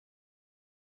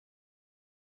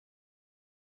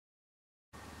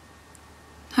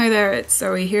Hi there, it's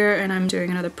Zoe here and I'm doing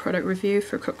another product review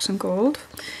for Cooksongold.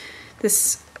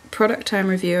 This product I'm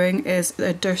reviewing is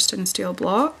the Durston Steel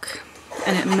Block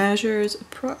and it measures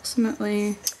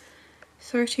approximately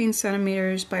 13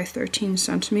 centimeters by 13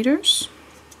 centimeters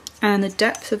and the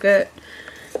depth of it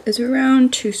is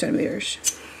around 2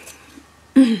 centimeters.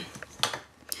 The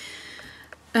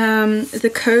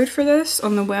code for this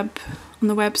on the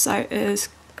website is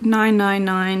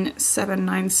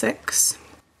 999796.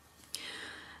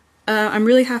 I'm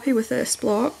really happy with this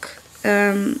block.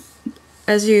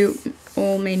 As you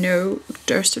all may know,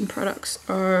 Durston products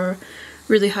are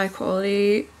really high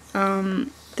quality.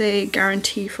 They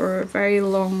guarantee for a very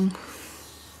long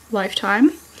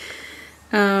lifetime.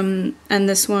 And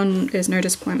this one is no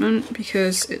disappointment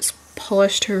because it's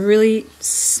polished to a really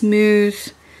smooth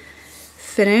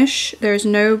finish. There's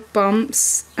no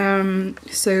bumps, so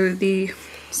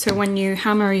when you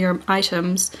hammer your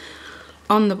items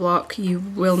on the block you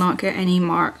will not get any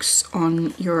marks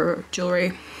on your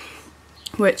jewellery,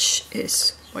 which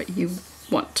is what you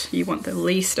want. You want the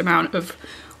least amount of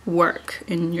work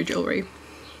in your jewellery.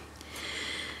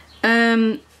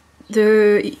 The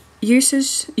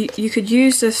uses, you could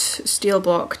use this steel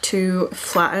block to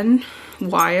flatten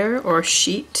wire or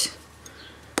sheet.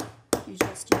 You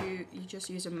just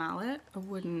use a mallet, a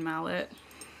wooden mallet,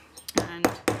 and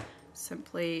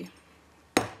simply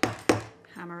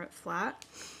hammer it flat.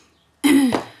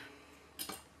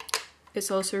 It's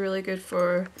also really good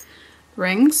for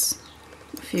rings.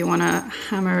 If you want to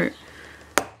hammer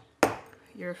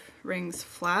your rings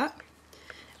flat,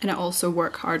 and it also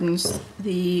work hardens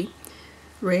the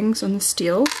rings on the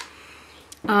steel.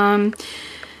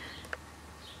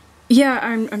 Yeah,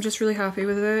 I'm just really happy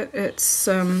with it. It's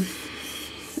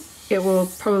it will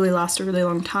probably last a really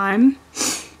long time.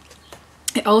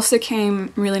 It also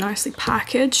came really nicely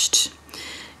packaged.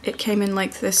 It came in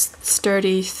like this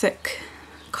sturdy, thick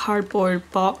cardboard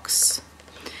box.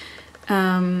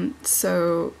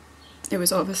 So it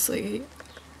was obviously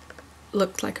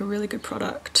looked like a really good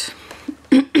product.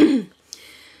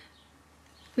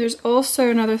 There's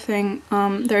also another thing.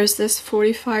 There's this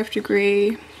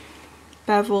 45-degree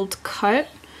beveled cut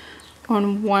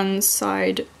on one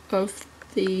side of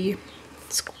the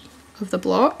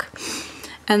block,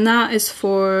 and that is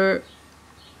for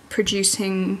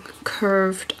producing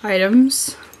curved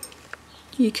items.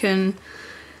 You can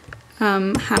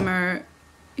hammer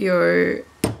your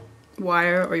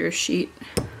wire or your sheet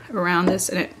around this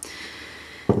and it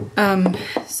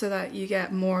so that you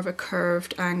get more of a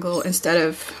curved angle instead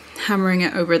of hammering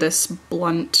it over this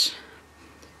blunt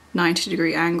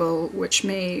 90-degree angle, which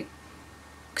may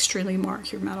extremely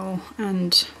mark your metal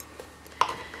and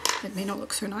it may not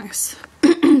look so nice.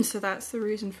 So that's the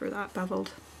reason for that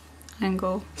beveled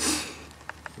angle.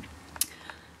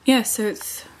 Yeah, so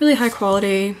it's really high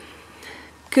quality,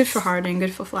 good for hardening,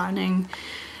 good for flattening.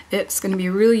 It's going to be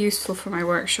really useful for my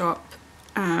workshop,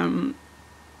 and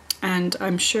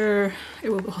I'm sure it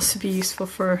will also be useful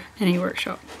for any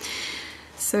workshop.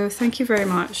 So thank you very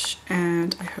much,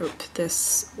 and I hope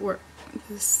this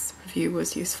review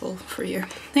was useful for you.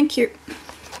 Thank you.